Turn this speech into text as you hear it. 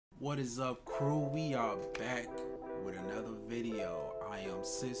What is up, crew? We are back with another video. I am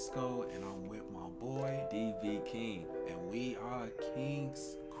Cisco and I'm with my boy DV King, and we are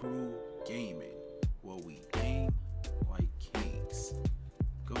King's Crew Gaming, where we game like kings.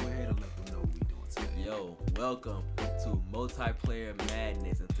 Go ahead and let them know what we doing today. yo, welcome to Multiplayer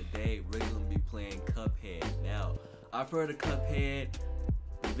Madness, and today we're gonna be playing Cuphead. Now, I've heard of Cuphead.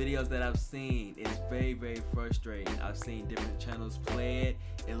 The videos that I've seen is very frustrating. I've seen different channels play it.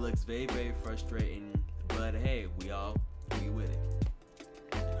 It looks very frustrating, but hey, we with it.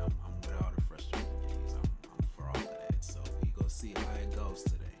 And I'm with all the frustrating games. I'm for all of that. So we go see how it goes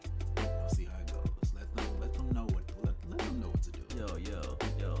today. We'll see how it goes. Let them know what to do.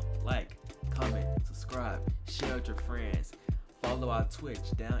 Yo, like, comment, subscribe, share with your friends. Follow our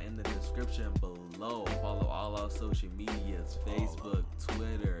Twitch down in the description below. Follow all our social medias, Facebook,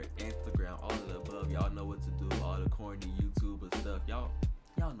 Twitter, Instagram, all of the above. Y'all know what to do. All the corny YouTuber stuff. Y'all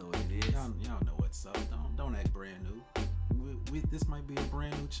know what it is. Y'all know what's up. Don't act brand new. This might be a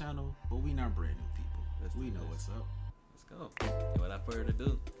brand new channel, but we not brand new people. We know what's up. Let's go. And without further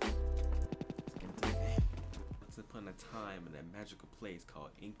ado, let's get into the game. Once upon a time in a magical place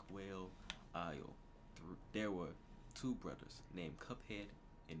called Inkwell Isle, there were two brothers named Cuphead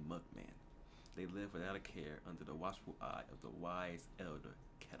and Mugman. They lived without a care under the watchful eye of the wise elder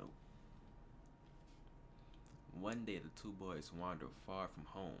Kettle. One day the two boys wandered far from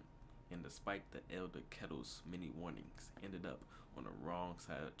home, and despite the elder Kettle's many warnings, ended up on the wrong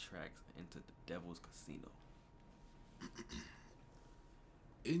side of the tracks into the Devil's Casino.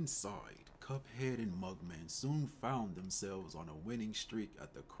 Inside, Cuphead and Mugman soon found themselves on a winning streak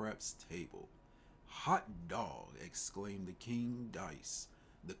at the craps table. "Hot dog!" exclaimed the King Dice,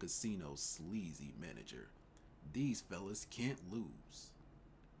 the casino's sleazy manager. "These fellas can't lose."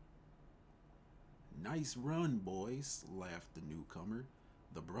 "Nice run, boys," laughed the newcomer.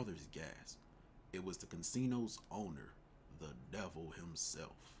 The brothers gasped. It was the casino's owner, the devil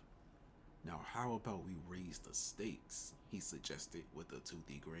himself. "Now how about we raise the stakes?" he suggested with a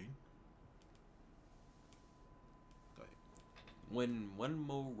toothy grin. Go ahead. When one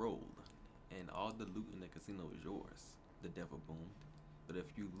more rolled, and all the loot in the casino is yours, the devil boomed. "But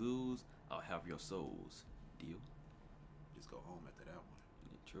if you lose, I'll have your souls. Deal?" Just go home after that one.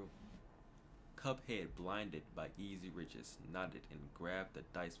 Yeah, true. Cuphead, blinded by easy riches, nodded and grabbed the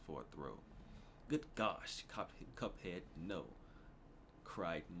dice for a throw. "Good gosh, Cuphead, no,"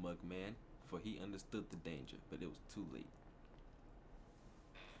 cried Mugman, for he understood the danger, but it was too late.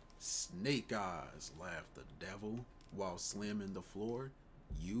 "Snake eyes," laughed the devil while slamming the floor.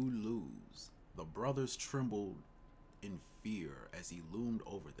 "You lose." The brothers trembled in fear as he loomed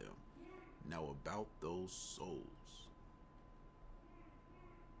over them. "Now about those souls."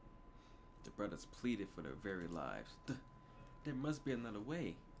 The brothers pleaded for their very lives. "There must be another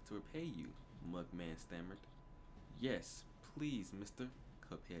way to repay you," Mugman stammered. "Yes, please, mister,"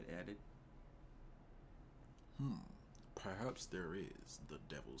 Cuphead added. Perhaps there is," the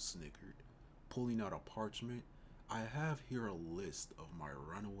devil snickered, pulling out a parchment. "I have here a list of my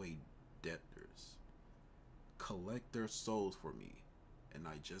runaway debtors. Collect their souls for me, and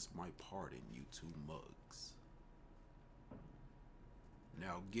I just might pardon you two mugs."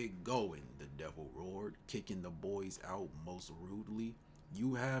 "Now get going," the devil roared, kicking the boys out most rudely.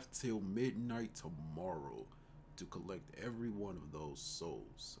 "You have till midnight tomorrow to collect every one of those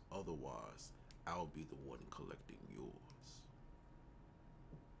souls. Otherwise, I'll be the one collecting yours."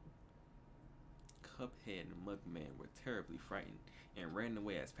 Cuphead and Mugman were terribly frightened and ran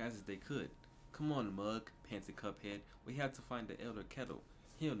away as fast as they could. "Come on, Mug," panted Cuphead. "We have to find the elder Kettle.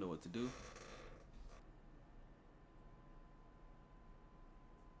 He'll know what to do."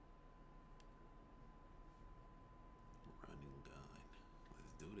 Running gun.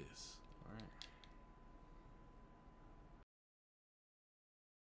 Let's do this. Alright.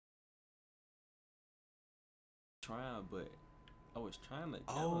 Trying, but I was trying to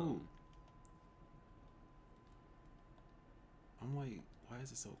tell him. I'm like, why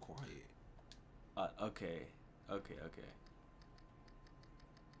is it so quiet? Okay.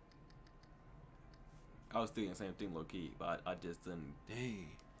 I was thinking the same thing low key, but I just didn't.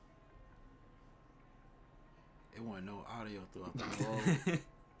 Dang. It wasn't no audio throughout the whole.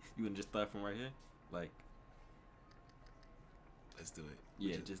 You wouldn't just start from right here? Like, let's do it.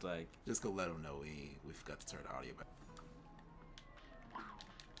 yeah, just like. Just go let them know we forgot to turn the audio back.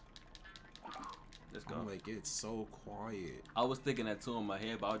 Let's go. I'm like, it's so quiet. I was thinking that too in my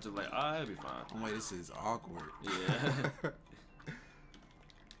head, but I was just like, ah, it'll be fine. I'm like, this is awkward. Yeah.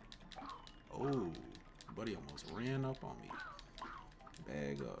 Oh, buddy almost ran up on me.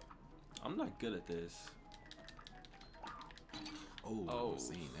 Bag up. I'm not good at this. Oh,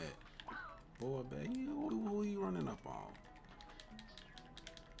 seen that. Boy, baby, who you running up on?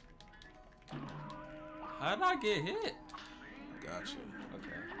 How did I get hit? Gotcha.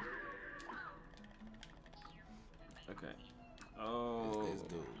 Okay. Okay. Oh. This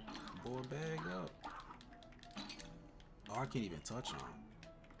dude. Boy, bag up. Oh, I can't even touch him.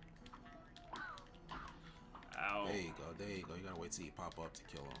 Ow. There you go. There you go. You gotta wait till he pop up to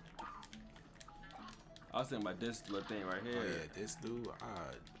kill him. I was thinking about this little thing right here. Oh yeah, this dude.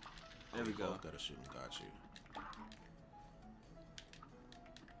 There we go. Gotta shoot him. Got you.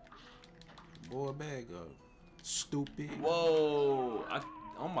 Boy, bag up. Stupid. Whoa!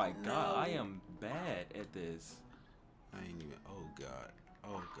 Oh my god! I am bad at this. I ain't even. Oh god.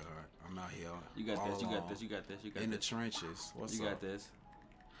 Oh god. I'm out here. You got all this. You got alone. this. You got this. You got In this. the trenches. What's You up? got this.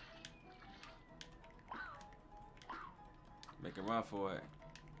 Make a run for it.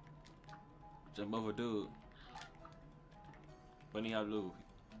 Jump over, dude. Bunny hop blue.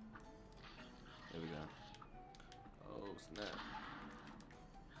 There we go. Oh snap!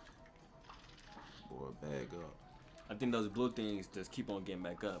 Boy, bag up. I think those blue things just keep on getting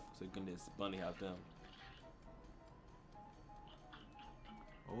back up, so you can just bunny hop them.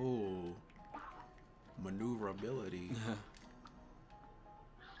 Oh. Maneuverability.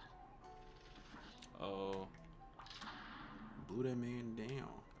 Oh, Blew that man down.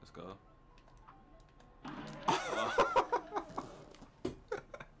 let's go.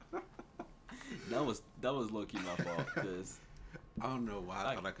 That was low key my fault, cause I don't know why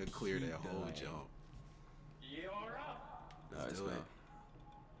I thought I could clear that keep whole dying. jump. Let's Let's do go.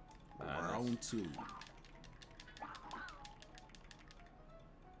 it. Nice. Round 2.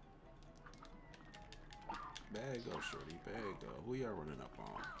 Bag up, shorty. Bag up. Who y'all running up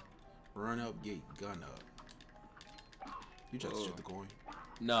on? Run up, get gun up. You tried to Whoa. shoot the coin.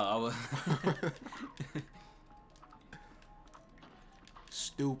 No, I was.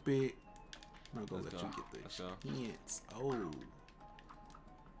 Stupid. I'm not gonna Let's let go. you get Let's the go. chance. Oh.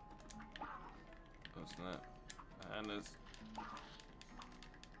 Oh snap! And it's.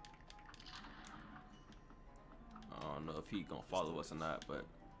 I don't know if he gonna follow us or not, but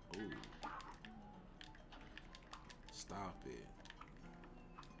Ooh. Stop it.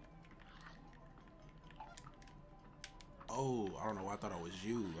 Oh, I don't know why I thought I was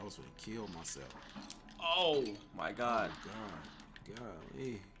you. I was gonna kill myself. oh my god! Oh, God.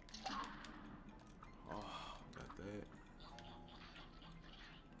 Golly. Oh, Got that.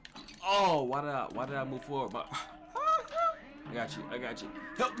 oh why did I move forward? I got you. I got you.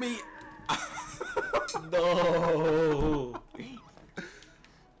 Help me! No!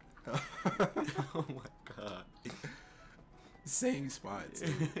 Oh my god! Same spot.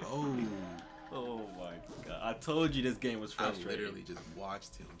 Too. Oh. Oh my god! I told you this game was I frustrating. literally just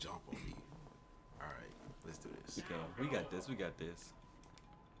watched him jump on me. Alright, let's do this. Okay, we got this. We got this.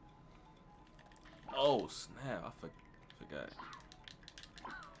 Oh snap! I forgot.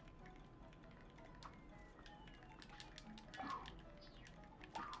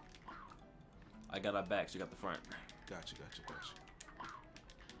 I got our backs. You got the front. Gotcha.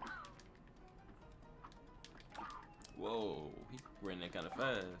 Whoa! He ran that kind of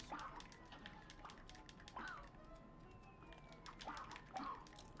fast.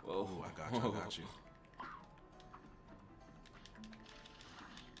 Whoa! Oh, I got you.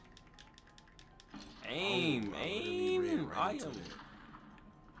 Aim, Oh, I literally aim! ran right I into am. that.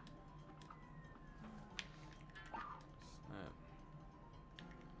 Snap.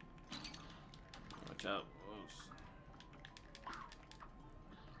 Watch out!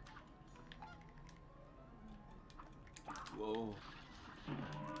 Whoa!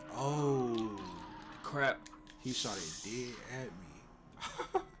 Oh. Crap! He shot it dead at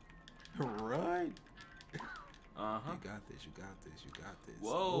me. Right? Uh huh. You got this.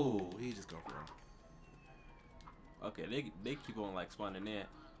 Whoa. Oh, he just go for him. Okay, they keep on like spawning in.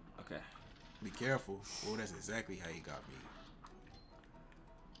 Okay. Be careful. Oh, that's exactly how he got me.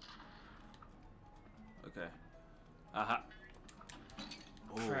 Okay. Aha.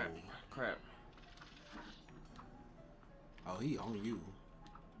 Oh. Crap. Oh, he on you.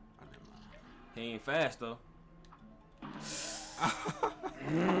 Oh, never mind. He ain't fast though.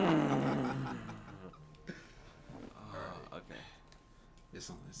 Okay. It's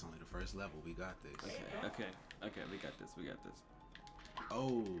only the first level. We got this. Okay. We got this.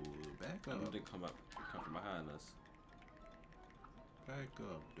 Oh, back I'm up. gonna come from behind us. Back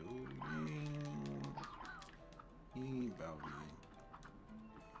up, dude. He ain't about me.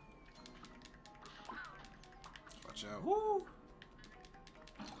 Watch out. Woo!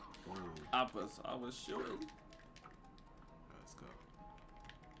 Oh, I was shooting. let's go.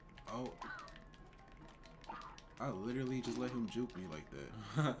 Oh. I literally just let him juke me like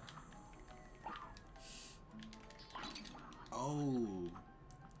that. Oh.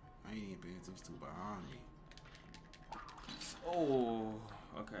 I ain't even paying attention to behind me. Oh,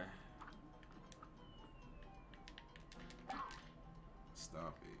 okay.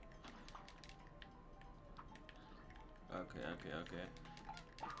 Stop it. Okay.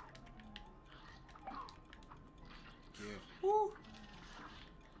 Yeah. Woo.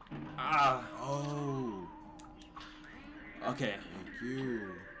 Ah. Oh. Okay. Thank you.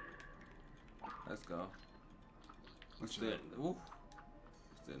 Let's go. What's Let's up?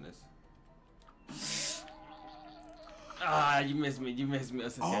 do this. Ah, you missed me. It's okay,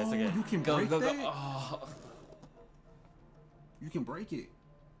 Oh, it's okay. you can go, break go, that? go. Oh. You can break it.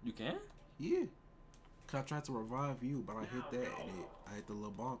 You can? Yeah. Cause I tried to revive you, but I hit that and I hit the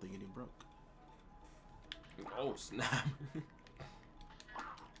little ball thing and it broke. Oh, snap.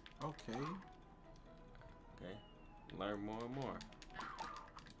 Okay. Okay. Learn more and more.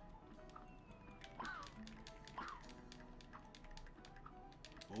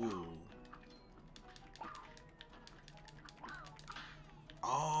 Ooh.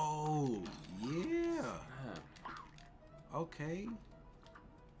 Oh, yeah. Okay.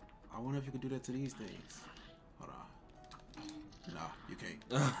 I wonder if you could do that to these things. Hold on. Nah, you can't.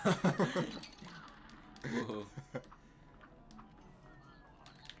 Whoa.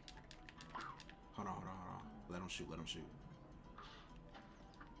 Hold on. Let him shoot.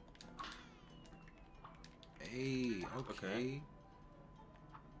 Hey, okay.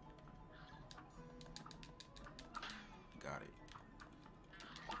 Got it.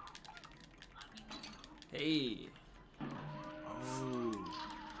 Hey. Oh.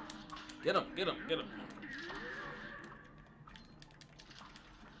 Get him.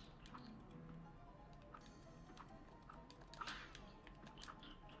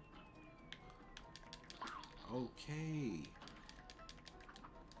 Okay.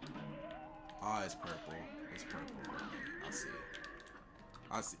 Oh, it's purple. Okay,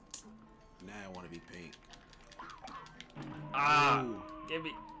 I see. Now I want to be pink. Ah. Ooh. Give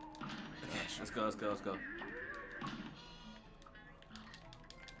me. Okay, let's go.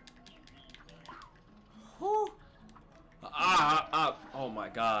 Whew. Oh my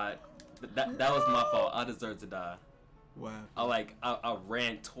god. That was my fault. I deserve to die. Wow. I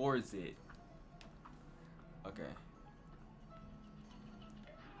ran towards it. Okay.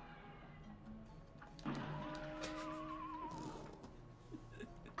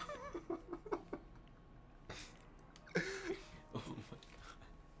 Oh my god.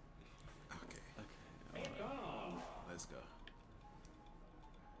 Okay. Let's go.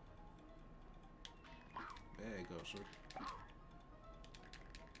 There you go, short.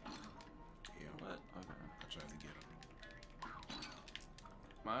 Yeah. What? Okay. I tried to get him.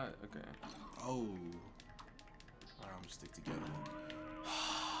 Okay. Oh. Alright, I'm gonna stick together.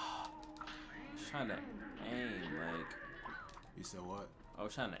 Trying to aim, like. You said what? I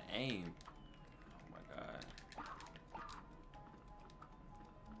was trying to aim. Oh my god.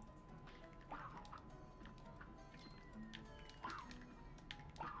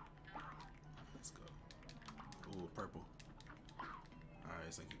 Let's go. Ooh, purple.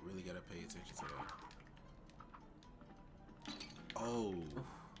 Alright, so you really gotta pay attention to that. Oh.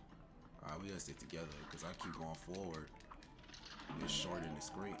 Alright, we gotta stick together because I keep going forward. It's short in the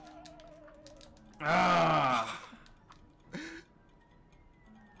screen. Ah! Okay,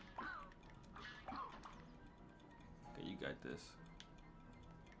 you got this.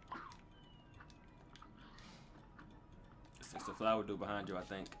 It's the flower dude behind you, I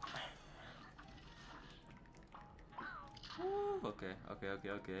think. Woo, okay.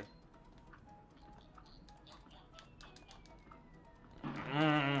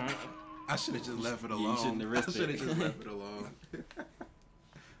 I should have just left it Yeah, alone. you shouldn't have risked I should have it. just left it alone.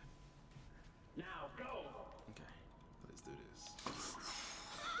 Okay. Let's do this.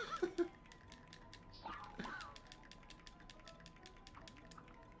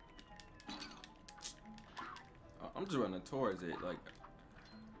 I'm just running towards it, like.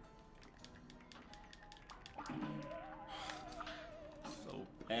 So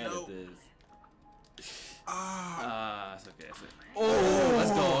bad at this. It's okay. Oh,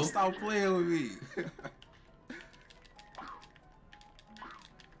 let's go. Stop playing with me.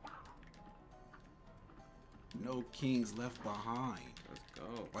 No kings left behind. Let's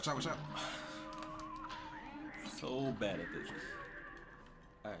go. Watch out. So bad at this.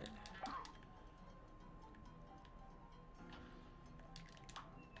 Alright.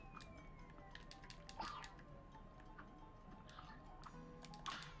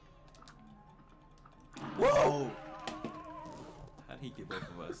 Whoa! How did he get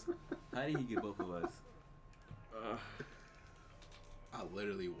both of us?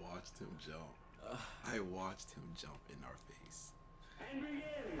 literally watched him jump. I watched him jump in our face.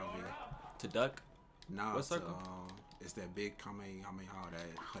 Probably. To duck? Nah, What circle? It's that big Kamehameha,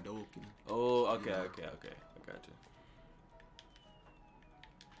 that Hadouken. Oh, okay, Yeah. okay. I got you.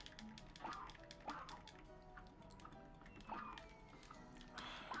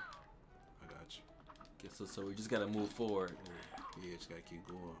 I got you. Okay, so we just gotta move forward. Yeah, just gotta keep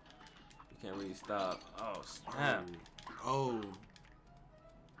going. We can't really stop. Oh, snap. Oh.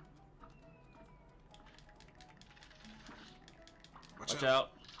 Watch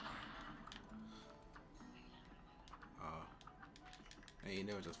out. Hey, you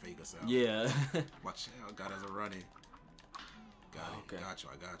never just fake us out. Yeah. Watch out, got us a running. Got it. Okay. Got you.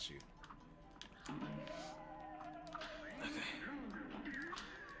 I got you.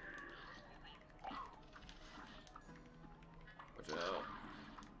 Okay. Watch out.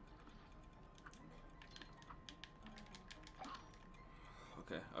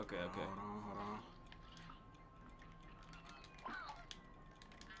 Okay. Hold on.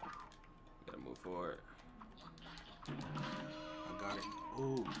 Gotta move forward. I got it.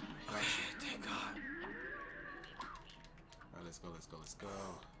 Ooh, got you. Thank God. Alright, let's go.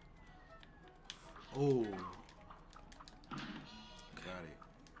 Oh. Got it.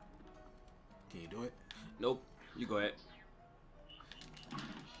 Can you do it? Nope. You go ahead.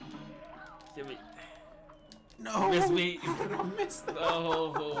 Give me. No. Miss me. I missed.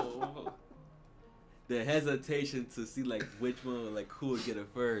 Oh. The hesitation to see like which one, like who would get it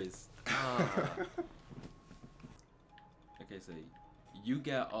first. Okay, so you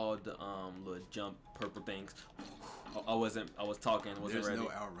got all the little jump purple things. I was talking, wasn't There's ready. no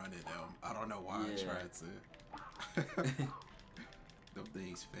outrunning them. I don't know why I tried to. Them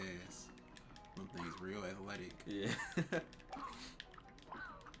things fast. Them things real athletic. Yeah.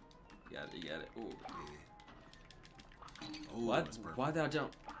 You got it. Ooh. Yeah. Ooh, What? that's perfect. Why did I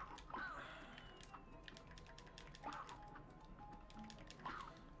jump?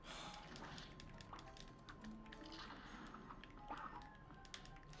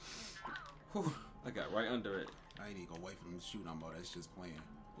 Whew, I got right under it. I ain't even gonna wait for them to shoot no more. That's just playing.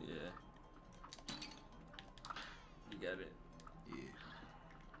 Yeah. You got it. Yeah.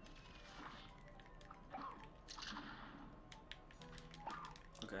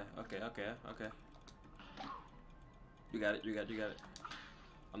 Okay. You got it.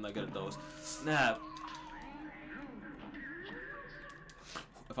 I'm not good at those. Snap.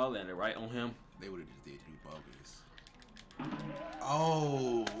 If I landed right on him. They would have just did you bogus.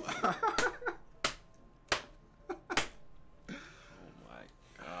 Oh. Oh my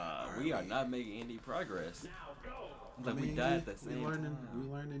God. We are not making any progress. Like we I mean, died at the same time. We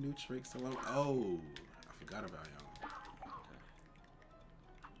learning new tricks along. Oh, I forgot about y'all.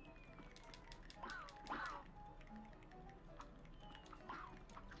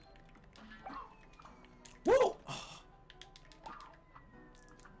 Woo!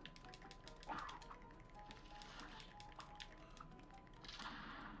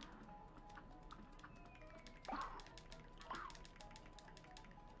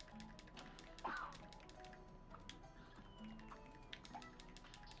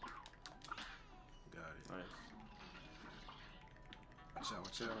 Got it. Nice.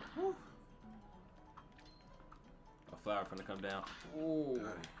 Watch out. Woo. A flower finna come down. Ooh. Got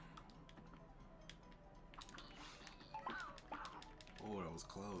it. Oh, that was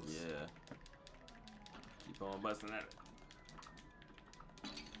close. Yeah. Keep on busting at it.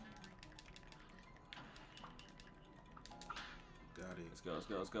 Got it. Let's go.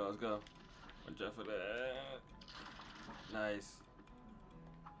 Watch out for that. Nice.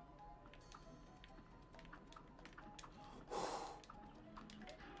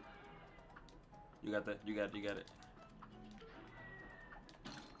 You got that? You got it.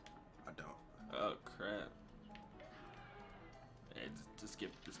 I don't. Oh crap. Hey, just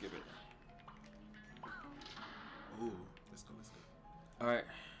skip it. Ooh, let's go. Alright.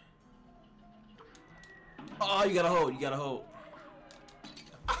 Oh, you gotta hold.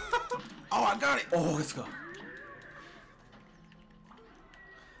 Oh, I got it. Oh, let's go.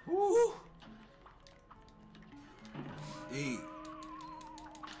 Woo. Hey.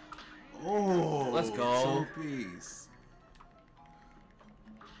 Oh, Let's go. 2 piece.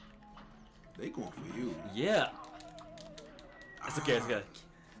 They going for you. Yeah. It's okay.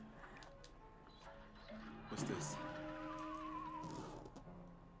 What's this?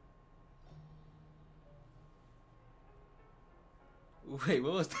 Wait,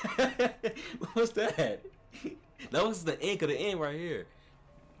 what was that? What was that? That was the ink of the end right here.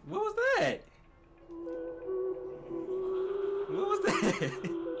 What was that? What was that?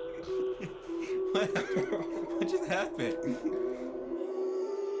 What just happened?